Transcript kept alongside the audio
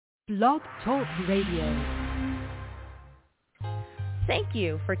Blog Talk Radio. Thank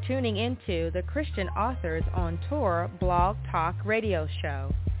you for tuning into the Christian Authors on Tour Blog Talk Radio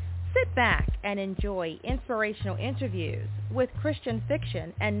Show. Sit back and enjoy inspirational interviews with Christian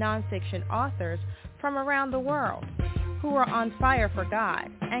fiction and nonfiction authors from around the world who are on fire for God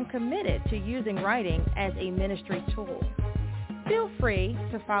and committed to using writing as a ministry tool. Feel free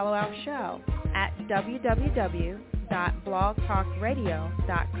to follow our show at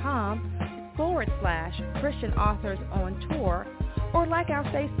www.blogtalkradio.com/Christian Authors on Tour, or like our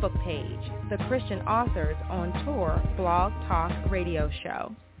Facebook page, the Christian Authors on Tour Blog Talk Radio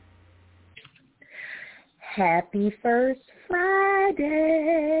Show. Happy First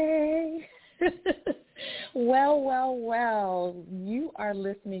Friday. Well, you are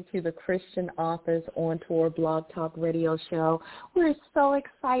listening to the Christian Authors on Tour Blog Talk Radio Show. We're so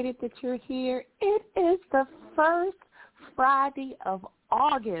excited that you're here. It is the first Friday of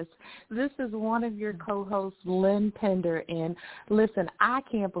August. This is one of your co-hosts, Lynn Pender, and listen, I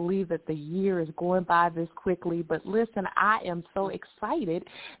can't believe that the year is going by this quickly, but listen, I am so excited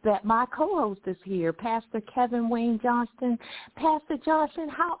that my co-host is here, Pastor Kevin Wayne Johnston. Pastor Johnston,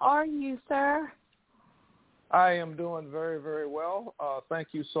 how are you, sir? I am doing very, very well.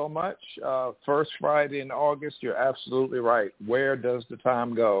 Thank you so much. First Friday in August, you're absolutely right. Where does the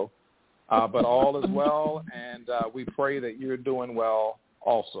time go? But all is well, and we pray that you're doing well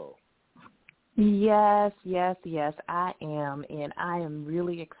also. Yes, I am, and I am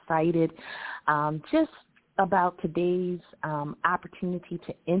really excited just about today's opportunity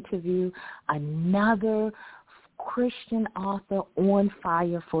to interview another Christian author on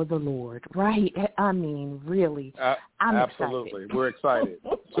fire for the Lord, right? I mean, really, I'm absolutely. Excited. We're excited,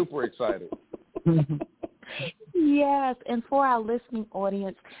 super excited. Yes, and for our listening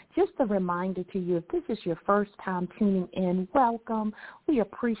audience, just a reminder to you, if this is your first time tuning in, welcome. We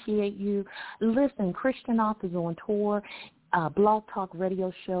appreciate you. Listen, Christian Authors on Tour Blog Talk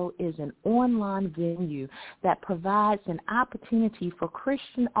Radio Show is an online venue that provides an opportunity for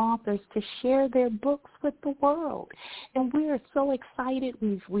Christian authors to share their books with the world. And we are so excited.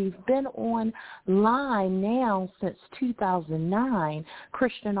 We've been online now since 2009.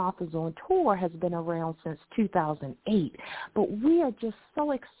 Christian Authors on Tour has been around since 2008. But we are just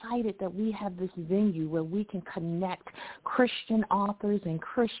so excited that we have this venue where we can connect Christian authors and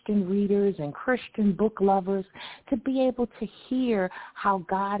Christian readers and Christian book lovers to be able to hear how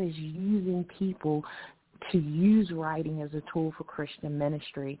God is using people to use writing as a tool for Christian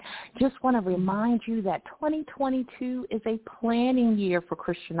ministry. Just want to remind you that 2022 is a planning year for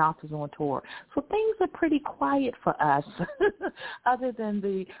Christian Authors on Tour. So things are pretty quiet for us other than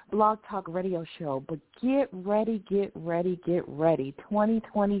the Blog Talk Radio Show. But get ready.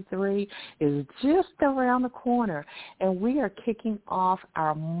 2023 is just around the corner, and we are kicking off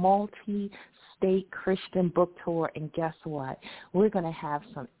our multi-state Christian book tour. And guess what? We're going to have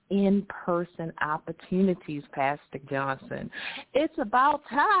some in-person opportunities, Pastor Johnson. It's about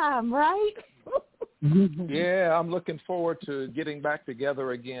time, right? Yeah, I'm looking forward to getting back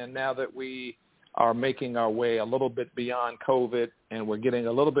together again now that we are making our way a little bit beyond COVID and we're getting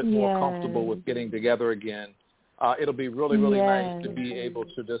a little bit more comfortable with getting together again. It'll be really, really nice to be able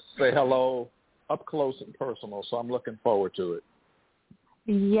to just say hello up close and personal, so I'm looking forward to it.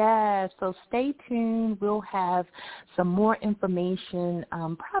 Yeah, so stay tuned. We'll have some more information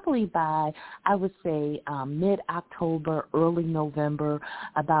probably by, I would say, mid-October, early November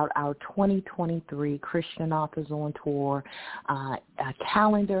about our 2023 Christian Authors on Tour a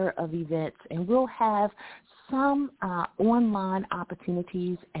calendar of events, and we'll have some online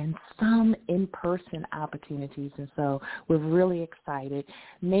opportunities and some in-person opportunities, and so we're really excited.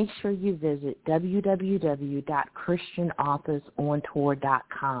 Make sure you visit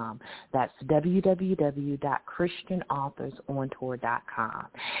www.christianauthorsontour.com. That's www.christianauthorsontour.com.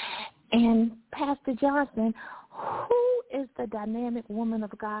 And Pastor Johnson, who is the dynamic woman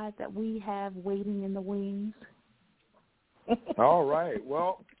of God that we have waiting in the wings? All right.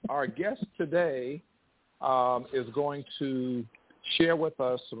 Well, our guest today is going to share with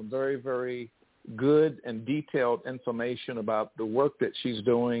us some very, very good and detailed information about the work that she's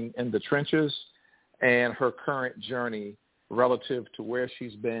doing in the trenches and her current journey relative to where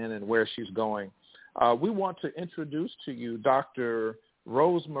she's been and where she's going. We want to introduce to you Dr.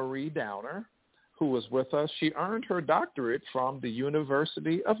 Rosemarie Downer, who is with us. She earned her doctorate from the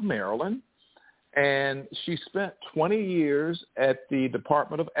University of Maryland, and she spent 20 years at the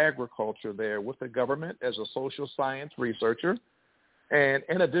Department of Agriculture there with the government as a social science researcher. And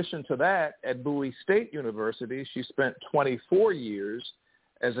in addition to that, at Bowie State University, she spent 24 years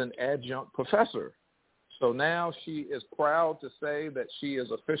as an adjunct professor. So now she is proud to say that she is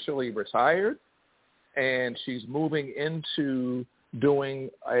officially retired, and she's moving into doing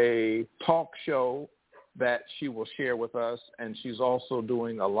a talk show that she will share with us, and she's also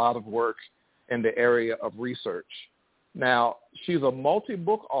doing a lot of work in the area of research. Now, she's a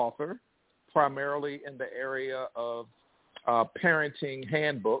multi-book author, primarily in the area of parenting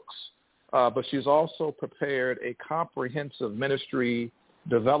handbooks, but she's also prepared a comprehensive ministry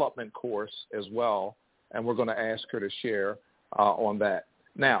development course as well, and we're going to ask her to share on that.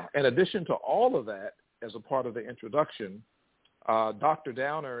 Now, in addition to all of that, as a part of the introduction, Dr.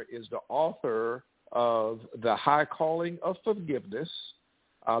 Downer is the author of The High Calling of Forgiveness.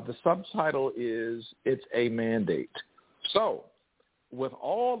 The subtitle is It's a Mandate. So, with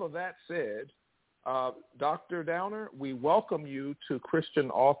all of that said, Dr. Downer, we welcome you to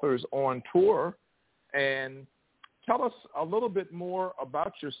Christian Authors on Tour, and tell us a little bit more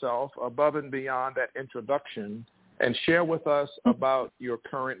about yourself above and beyond that introduction, and share with us about your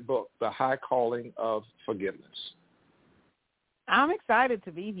current book, The High Calling of Forgiveness. I'm excited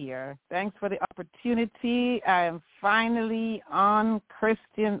to be here. Thanks for the opportunity. I am finally on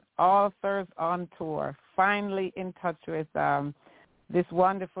Christian Authors on Tour, finally in touch with this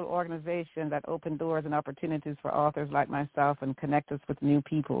wonderful organization that opened doors and opportunities for authors like myself and connect us with new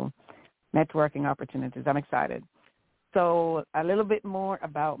people, networking opportunities. I'm excited. So a little bit more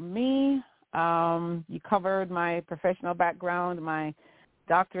about me. You covered my professional background. My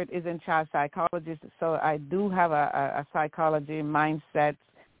doctorate is in child psychology, so I do have a psychology mindset.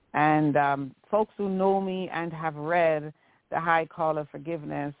 And folks who know me and have read The High Call of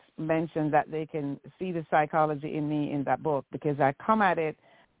Forgiveness mention that they can see the psychology in me in that book, because I come at it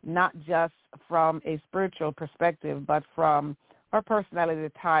not just from a spiritual perspective, but from our personality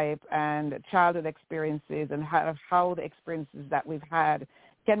type and childhood experiences, and how the experiences that we've had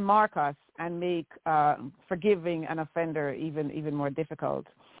can mark us and make forgiving an offender even more difficult.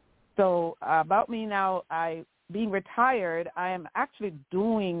 So about me now, being retired, I am actually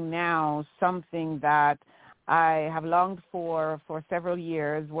doing now something that I have longed for several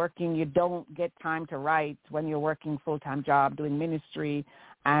years. Working, you don't get time to write when you're working full-time job, doing ministry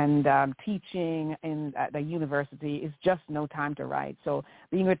and teaching at the university. Is just no time to write. So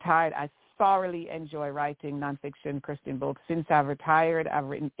being retired, I thoroughly enjoy writing nonfiction Christian books. Since I've retired, I've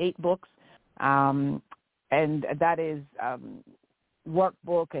written 8 books, and that is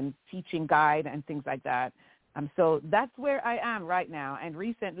workbook and teaching guide and things like that. So that's where I am right now. And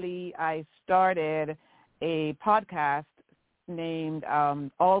recently I started a podcast named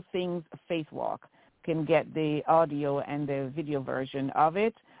All Things Faith Walk. Can get the audio and the video version of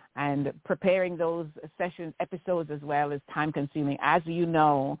it. And preparing those session episodes as well is time-consuming, as you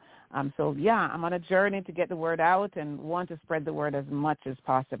know. So, yeah, I'm on a journey to get the word out and want to spread the word as much as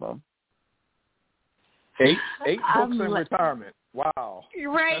possible. 8 books in retirement. Wow.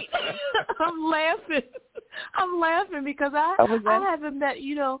 You're right. I'm laughing because I haven't met,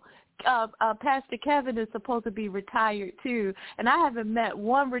 Pastor Kevin is supposed to be retired too, and I haven't met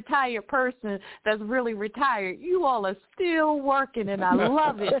one retired person that's really retired. You all are still working, and I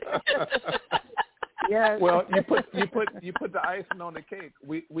love it. Yes. Well, you put the icing on the cake.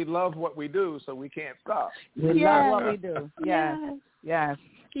 We love what we do, so we can't stop. We love what we do. Yes. Yes.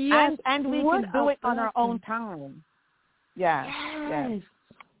 Yes. And we can do it on our own time. Yes. Yes.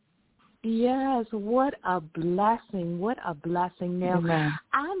 Yes, what a blessing! What a blessing! Now, Amen.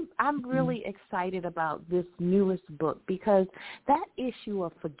 I'm really excited about this newest book, because that issue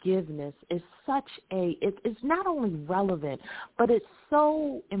of forgiveness is it's not only relevant, but it's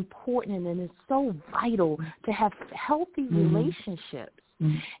so important and it's so vital to have healthy relationships.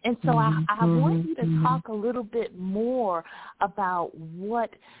 And so I want you to talk a little bit more about what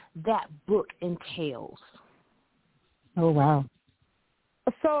that book entails. Oh, wow.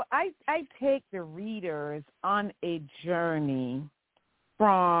 So I take the readers on a journey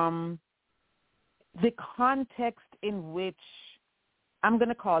from the context in which I'm going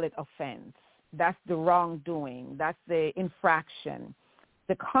to call it offense. That's the wrongdoing. That's the infraction.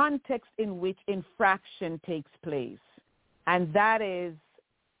 The context in which infraction takes place. And that is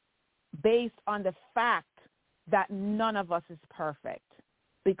based on the fact that none of us is perfect.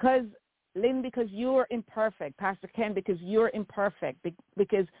 Because Lynn, because you're imperfect. Pastor Ken, because you're imperfect.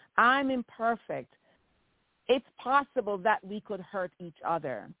 Because I'm imperfect. It's possible that we could hurt each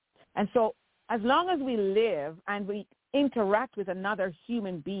other. And so as long as we live and we interact with another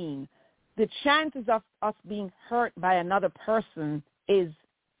human being, the chances of us being hurt by another person is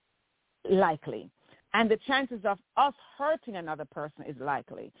likely. And the chances of us hurting another person is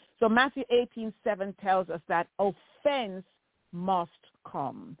likely. So Matthew 18:7 tells us that offense must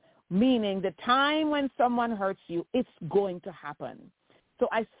come. meaning the time when someone hurts you, it's going to happen. So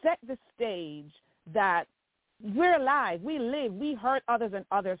I set the stage that we're alive, we live, we hurt others, and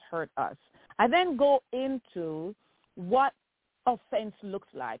others hurt us. I then go into what offense looks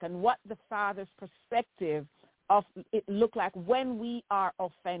like and what the Father's perspective of it look like when we are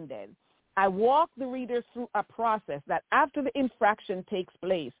offended. I walk the readers through a process that after the infraction takes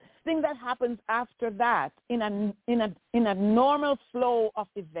place, thing that happens after that in a normal flow of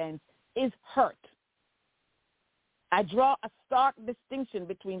events is hurt. I draw a stark distinction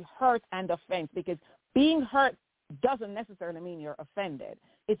between hurt and offense, because being hurt doesn't necessarily mean you're offended.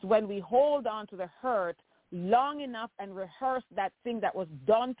 It's when we hold on to the hurt long enough and rehearse that thing that was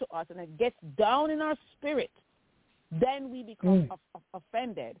done to us, and it gets down in our spirit, then we become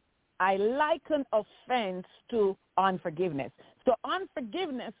offended. I liken offense to unforgiveness. So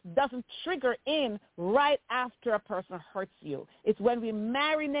unforgiveness doesn't trigger in right after a person hurts you. It's when we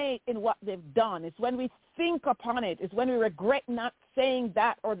marinate in what they've done. It's when we think upon it. It's when we regret not saying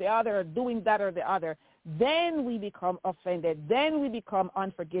that or the other, or doing that or the other. Then we become offended. Then we become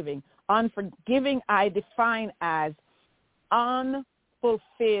unforgiving. Unforgiving I define as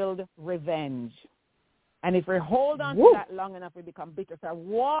unfulfilled revenge. And if we hold on to that long enough, we become bitter. So I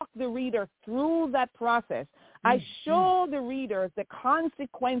walk the reader through that process. I show the readers the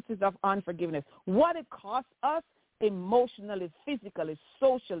consequences of unforgiveness, what it costs us emotionally, physically,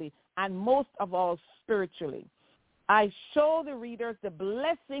 socially, and most of all, spiritually. I show the readers the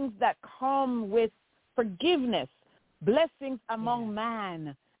blessings that come with forgiveness, blessings among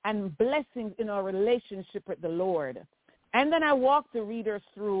man, and blessings in our relationship with the Lord. And then I walk the readers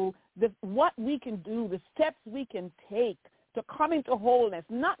through what we can do, the steps we can take to come into wholeness,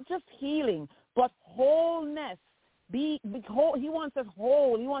 not just healing, but wholeness. Be whole. He wants us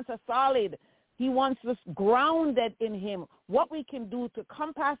whole. He wants us solid. He wants us grounded in him. What we can do to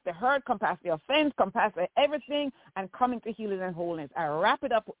come past the hurt, come past the offense, come past everything, and come into healing and wholeness. I wrap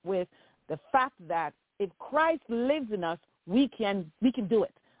it up with the fact that if Christ lives in us, we can do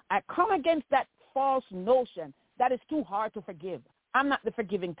it. I come against that false notion that is too hard to forgive. I'm not the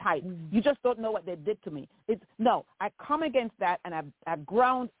forgiving type. You just don't know what they did to me. I come against that, and I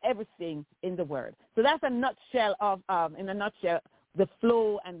ground everything in the Word. So that's in a nutshell, the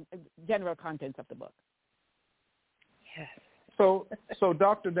flow and general contents of the book. Yes. So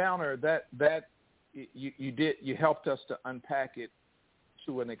Dr. Downer, that you helped us to unpack it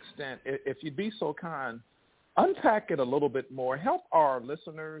to an extent. If you'd be so kind, unpack it a little bit more. Help our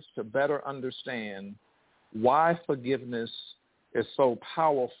listeners to better understand why forgiveness is so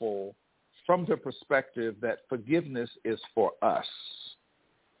powerful from the perspective that forgiveness is for us.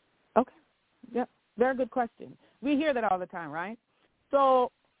 Okay. Yep. Very good question. We hear that all the time, right?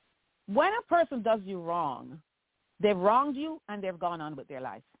 So when a person does you wrong, they've wronged you and they've gone on with their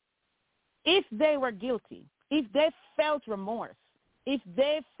life. If they were guilty, if they felt remorse, if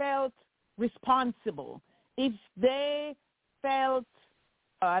they felt responsible, if they felt,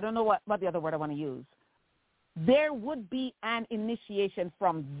 I don't know what the other word I want to use, there would be an initiation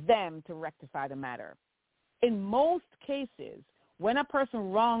from them to rectify the matter. In most cases, when a person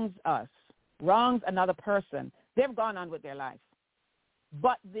wrongs another person, they've gone on with their life.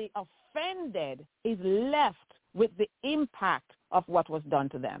 But the offended is left with the impact of what was done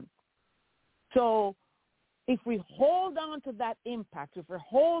to them. So if we hold on to that impact, if we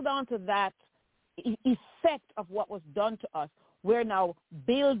hold on to that effect of what was done to us, we're now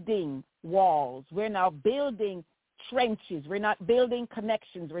building walls. We're now building trenches. We're not building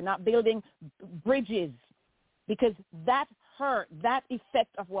connections. We're not building bridges, because that hurt, that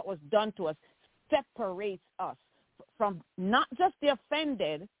effect of what was done to us separates us from not just the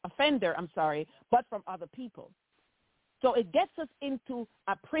offender, but from other people. So it gets us into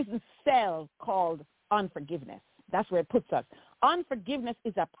a prison cell called unforgiveness. That's where it puts us. Unforgiveness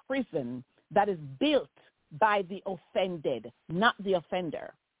is a prison that is built by the offended, not the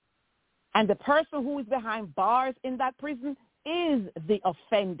offender. And the person who is behind bars in that prison is the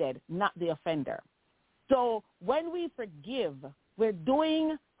offended, not the offender. So when we forgive, we're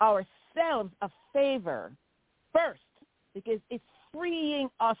doing ourselves a favor first, because it's freeing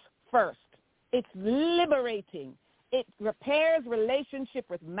us first. It's liberating. It repairs relationship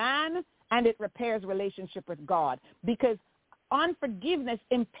with man, and it repairs relationship with God, because unforgiveness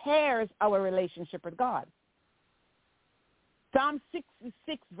impairs our relationship with God. Psalm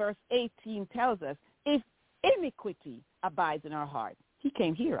 66, verse 18 tells us, if iniquity abides in our heart, he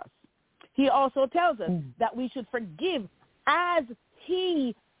can't hear us. He also tells us that we should forgive as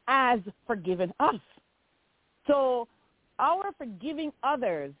he has forgiven us. So our forgiving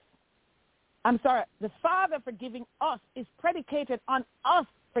others, the Father forgiving us is predicated on us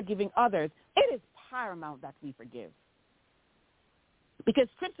forgiving others, it is paramount that we forgive. Because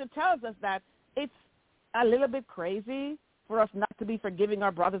Scripture tells us that it's a little bit crazy for us not to be forgiving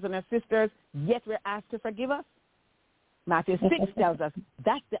our brothers and our sisters, yet we're asked to forgive us. Matthew 6 tells us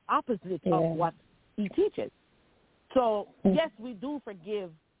that's the opposite of what he teaches. So, yes, we do forgive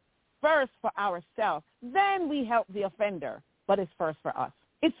first for ourselves. Then we help the offender, but it's first for us.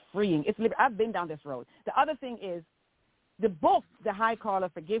 It's freeing. It's I've been down this road. The other thing is the book, The High Call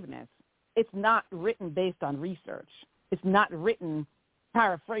of Forgiveness, it's not written based on research. It's not written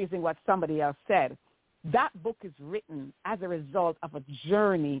paraphrasing what somebody else said. That book is written as a result of a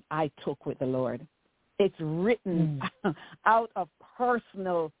journey I took with the Lord. It's written out of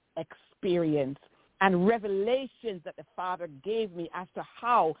personal experience and revelations that the Father gave me as to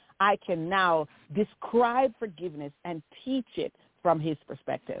how I can now describe forgiveness and teach it from his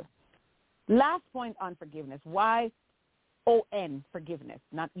perspective. Last point on forgiveness. Why O-N, forgiveness,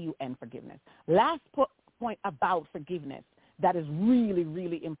 not U-N, forgiveness. Last point about forgiveness that is really,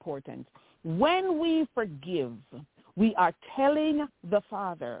 really important. When we forgive, we are telling the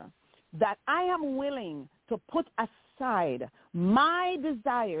Father that I am willing to put aside my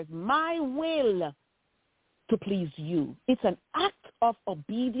desires, my will to please you. It's an act of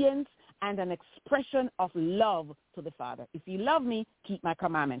obedience and an expression of love to the Father. If you love me, keep my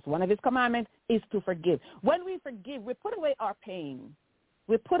commandments. One of his commandments is to forgive. When we forgive, we put away our pain.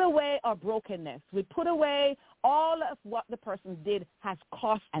 We put away our brokenness. We put away all of what the person did has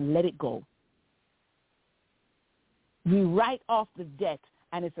cost and let it go. We write off the debt,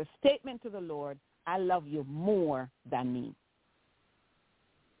 and it's a statement to the Lord, I love you more than me.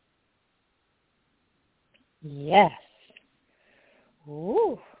 Yes.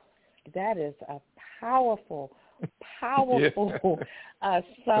 Ooh, that is a powerful summary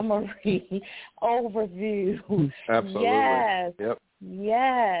overview. Absolutely. Yes. Yep.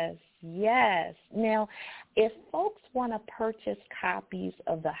 Yes. Now, if folks want to purchase copies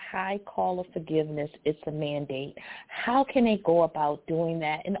of The High Call of Forgiveness, It's a Mandate, how can they go about doing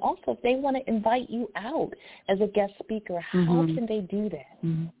that? And also, if they want to invite you out as a guest speaker, how can they do that?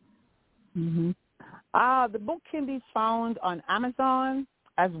 The book can be found on Amazon,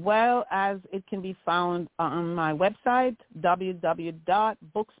 as well as it can be found on my website,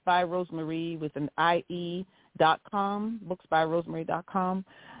 www.booksbyrosemarie with an IE.com, booksbyrosemarie.com.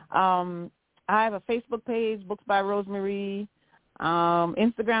 I have a Facebook page, Books by Rosemarie,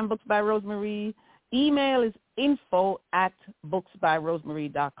 Instagram, Books by Rosemarie. Email is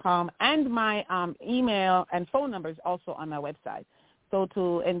info@booksbyrosemarie.com, and my email and phone number is also on my website. So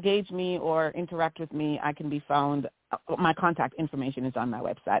to engage me or interact with me, I can be found, my contact information is on my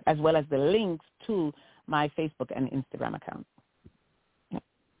website, as well as the links to my Facebook and Instagram account. Yeah.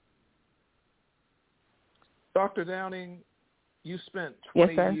 Dr. Downing, you spent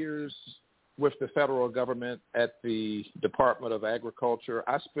 20 Yes, years with the federal government at the Department of Agriculture.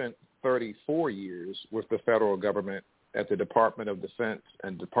 I spent 34 years with the federal government at the Department of Defense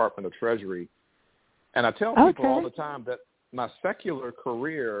and Department of Treasury. And I tell people all the time that my secular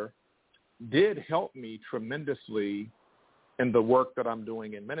career did help me tremendously in the work that I'm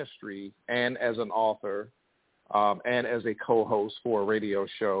doing in ministry and as an author and as a co-host for a radio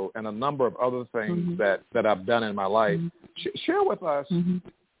show and a number of other things that I've done in my life. Share with us,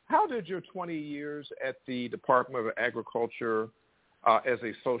 how did your 20 years at the Department of Agriculture as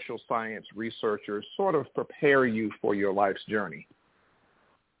a social science researcher sort of prepare you for your life's journey?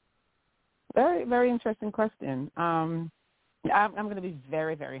 Very, very interesting question. I'm going to be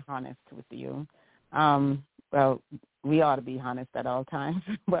very, very honest with you. Well, we ought to be honest at all times,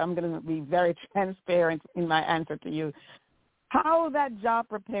 but I'm going to be very transparent in my answer to you. How that job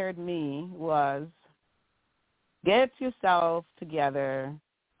prepared me was get yourself together,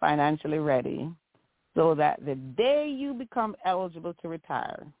 financially ready, so that the day you become eligible to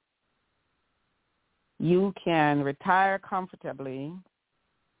retire, you can retire comfortably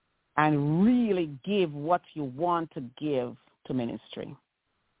and really give what you want to give to ministry.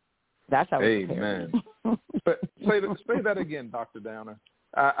 That's how it prepared me. Say that again, Dr. Downer.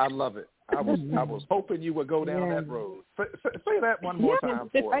 I love it. I was hoping you would go down that road. Say that one more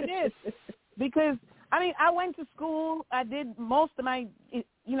time for us. I did. Because, I went to school. I did most of my,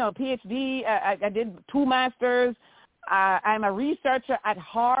 PhD. I did 2 masters. I'm a researcher at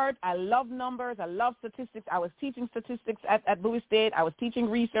heart. I love numbers. I love statistics. I was teaching statistics at Bowie State. I was teaching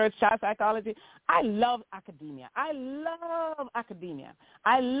research, child psychology. I love academia. I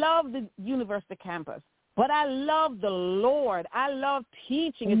love the university campus. But I love the Lord. I love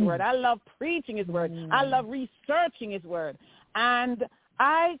teaching his word. I love preaching his word. I love researching his word. And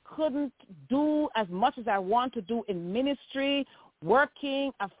I couldn't do as much as I want to do in ministry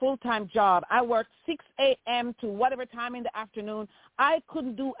working a full-time job. I worked 6 a.m. to whatever time in the afternoon. I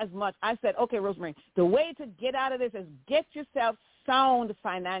couldn't do as much. I said, okay, Rosemarie, the way to get out of this is get yourself sound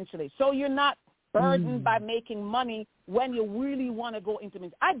financially so you're not burdened by making money when you really want to go into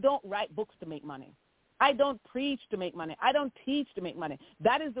ministry. I don't write books to make money. I don't preach to make money. I don't teach to make money.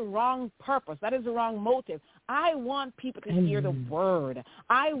 That is the wrong purpose. That is the wrong motive. I want people to hear the word.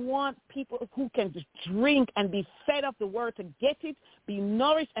 I want people who can just drink and be fed of the word to get it, be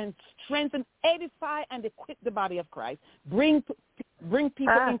nourished and strengthened, edify and equip the body of Christ. Bring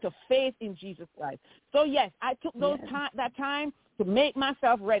people into faith in Jesus Christ. So, yes, I took that time to make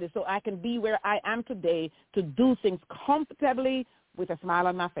myself ready so I can be where I am today to do things comfortably with a smile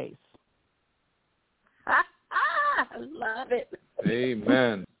on my face. I love it.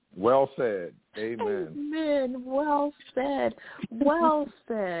 Amen. Well said. Amen. Amen. Well said. Well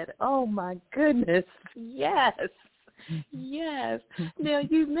said. Oh, my goodness. Yes. Yes. Now,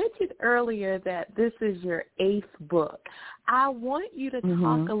 you mentioned earlier that this is your 8th book. I want you to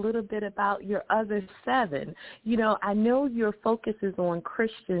talk a little bit about your other 7. You know, I know your focus is on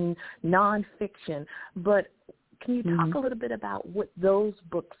Christian nonfiction, but can you talk a little bit about what those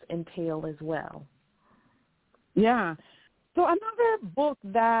books entail as well? Yeah. So another book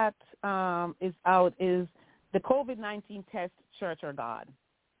that is out is The COVID-19 Test, Church or God.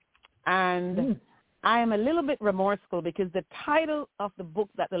 And I am a little bit remorseful because the title of the book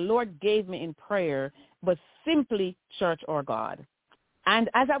that the Lord gave me in prayer was simply Church or God. And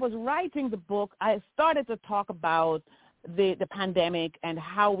as I was writing the book, I started to talk about the pandemic and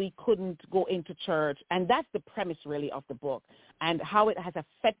how we couldn't go into church. And that's the premise really of the book and how it has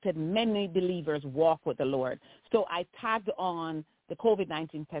affected many believers' walk with the Lord. So I tagged on the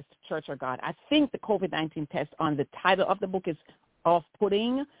COVID-19 test, Church or God. I think the COVID-19 test on the title of the book is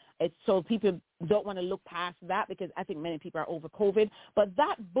off-putting. It's so people don't want to look past that because I think many people are over COVID. But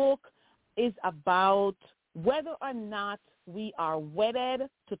that book is about whether or not we are wedded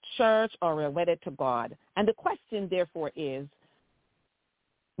to church or we're wedded to God. And the question, therefore, is,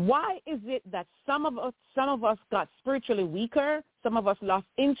 why is it that some of us got spiritually weaker, some of us lost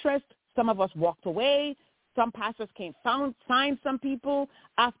interest, some of us walked away, some pastors can't find some people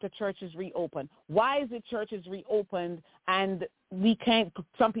after churches reopened? Why is it churches reopened and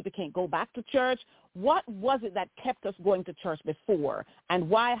some people can't go back to church? What was it that kept us going to church before? And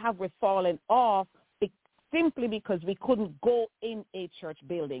why have we fallen off? Simply because we couldn't go in a church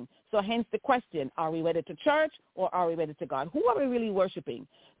building. So hence the question, are we wedded to church or are we wedded to God? Who are we really worshiping?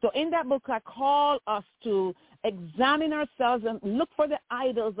 So in that book, I call us to examine ourselves and look for the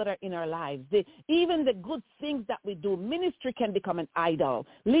idols that are in our lives. Even the good things that we do. Ministry can become an idol.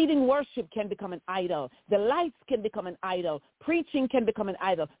 Leading worship can become an idol. The lights can become an idol. Preaching can become an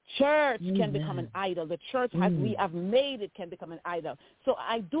idol. Church can become an idol. The church, as we have made it, can become an idol. So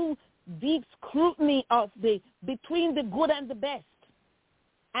I do deep scrutiny of between the good and the best,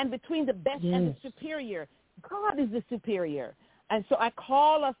 and between the best and the superior. God is the superior. And so I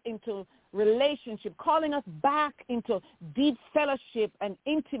call us into relationship, calling us back into deep fellowship and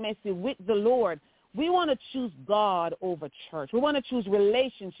intimacy with the Lord. We want to choose God over church. We want to choose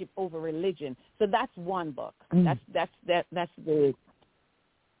relationship over religion. So that's one book. That's the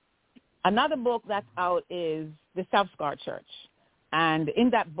another book that's out is The Self-Scarred Church. And in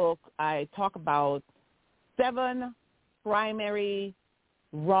that book, I talk about 7 primary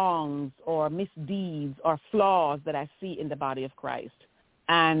wrongs or misdeeds or flaws that I see in the body of Christ.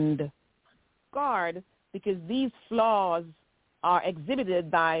 And scarred because these flaws are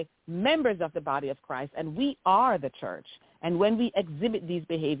exhibited by members of the body of Christ, and we are the church. And when we exhibit these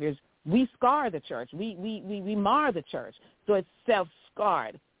behaviors, we scar the church. We mar the church. So it's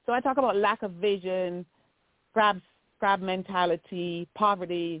self-scarred. So I talk about lack of vision, crab mentality,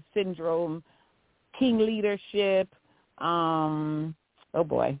 poverty syndrome, king leadership. I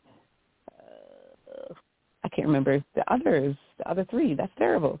can't remember the other 3. That's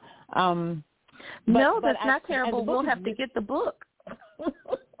terrible. That's not terrible. We'll have to get the book.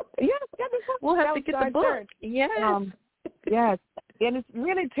 We'll have to get the book. Yes. Yes. And it's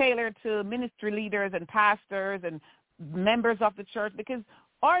really tailored to ministry leaders and pastors and members of the church because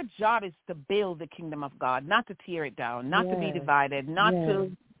our job is to build the kingdom of God, not to tear it down, not to be divided, not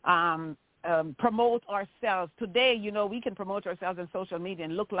to promote ourselves. Today, we can promote ourselves on social media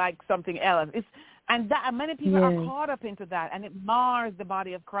and look like something else. Many people are caught up into that, and it mars the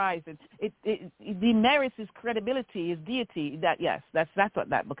body of Christ. It demerits his credibility, his deity. That's what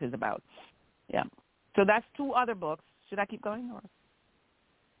that book is about. Yeah. So that's 2 other books. Should I keep going? Or?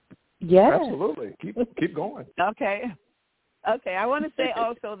 Yes. Absolutely. Keep going. Okay. I want to say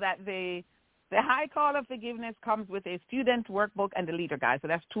also that the The High Call of Forgiveness comes with a student workbook and the leader guide. So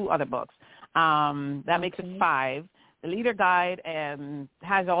that's 2 other books. That makes it 5. The leader guide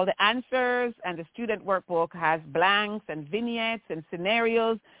has all the answers, and the student workbook has blanks and vignettes and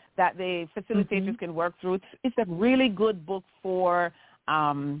scenarios that the facilitators can work through. It's a really good book for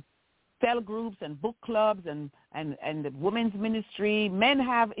cell groups and book clubs and the women's ministry. Men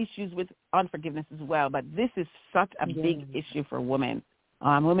have issues with unforgiveness as well, but this is such a big issue for women.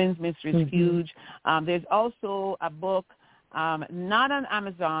 Women's ministry is huge. There's also a book, not on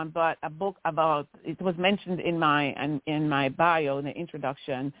Amazon, but a book about, it was mentioned in my bio, in the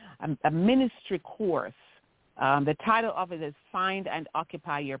introduction, a ministry course. The title of it is Find and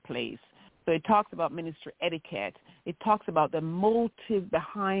Occupy Your Place. So it talks about ministry etiquette. It talks about the motive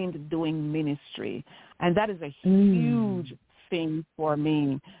behind doing ministry. And that is a huge thing for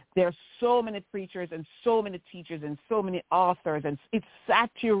me. There are so many preachers and so many teachers and so many authors, and it's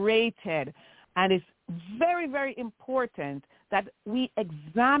saturated. And it's very, very important that we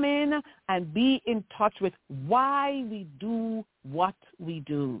examine and be in touch with why we do what we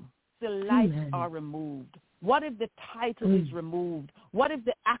do. The lights are removed. What if the title is removed? What if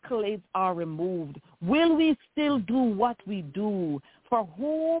the accolades are removed? Will we still do what we do? For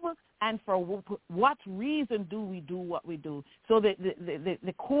whom and for what reason do we do what we do? So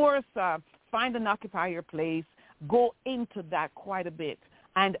the course, Find and Occupy Your Place, go into that quite a bit.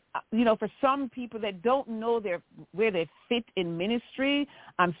 And, for some people that don't know where they fit in ministry,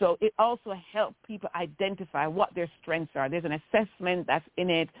 so it also helps people identify what their strengths are. There's an assessment that's in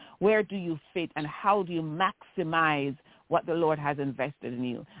it. Where do you fit and how do you maximize what the Lord has invested in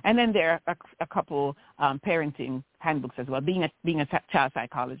you? And then there are a couple parenting handbooks as well. Being a child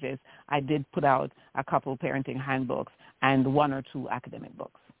psychologist, I did put out a couple parenting handbooks and 1 or 2 academic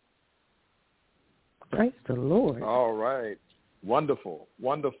books. Praise the Lord. All right. Wonderful,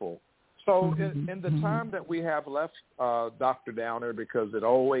 wonderful. So in the time that we have left, Dr. Downer, because it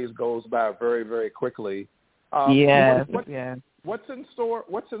always goes by very, very quickly. What's in store?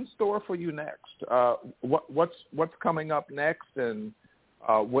 What's in store for you next? What's coming up next, and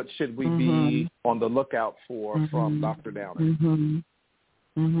what should we be on the lookout for from Dr. Downer?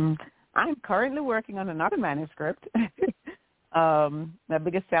 I'm currently working on another manuscript. The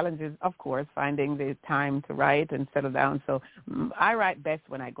biggest challenge is, of course, finding the time to write and settle down. So I write best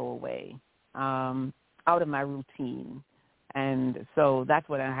when I go away, out of my routine. And so that's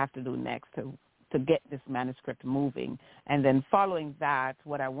what I have to do next to get this manuscript moving. And then following that,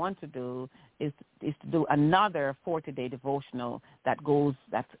 what I want to do is to do another 40-day devotional that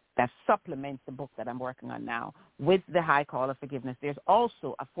supplements the book that I'm working on now with the High Call of Forgiveness. There's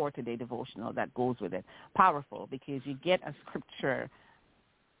also a 40-day devotional that goes with it. Powerful, because you get a scripture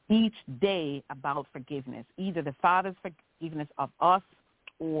each day about forgiveness, either the Father's forgiveness of us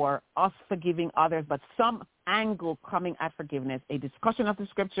or us forgiving others, but some angle coming at forgiveness, a discussion of the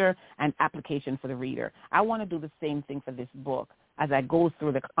scripture and application for the reader. I want to do the same thing for this book as I go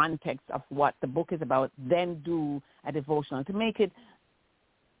through the context of what the book is about, then do a devotional to make it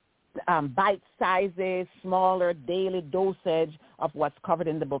bite sizes, smaller, daily dosage of what's covered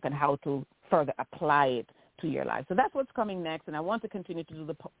in the book and how to further apply it to your life. So that's what's coming next, and I want to continue to do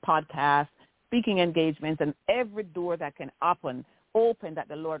the podcast, speaking engagements, and every door that can open that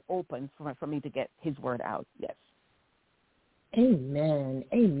the Lord opens for me to get his word out. Yes. Amen.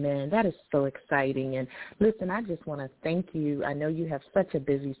 Amen. That is so exciting. And listen, I just want to thank you. I know you have such a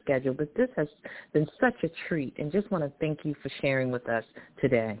busy schedule, but this has been such a treat, and just want to thank you for sharing with us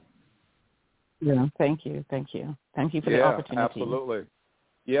today. Yeah. Thank you. Thank you. Thank you for the opportunity. Absolutely.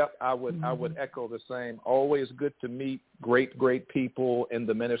 Yep, I would echo the same. Always good to meet great people in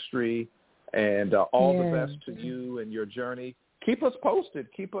the ministry, and all the best to you and your journey. Keep us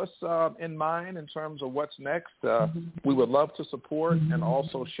posted. Keep us in mind in terms of what's next. We would love to support and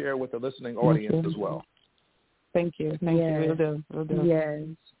also share with the listening audience as well. Thank you. Thank you. We'll do. Yes.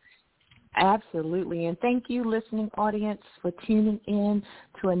 Absolutely. And thank you, listening audience, for tuning in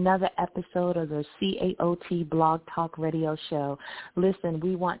to another episode of the CAOT Blog Talk Radio Show. Listen,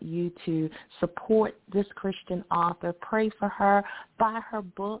 we want you to support this Christian author, pray for her, buy her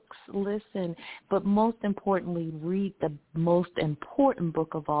books, listen, but most importantly, read the most important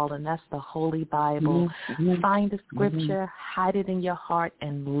book of all, and that's the Holy Bible. Find the scripture, hide it in your heart,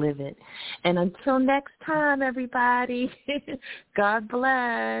 and live it. And until next time, everybody, God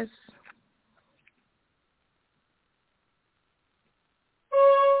bless.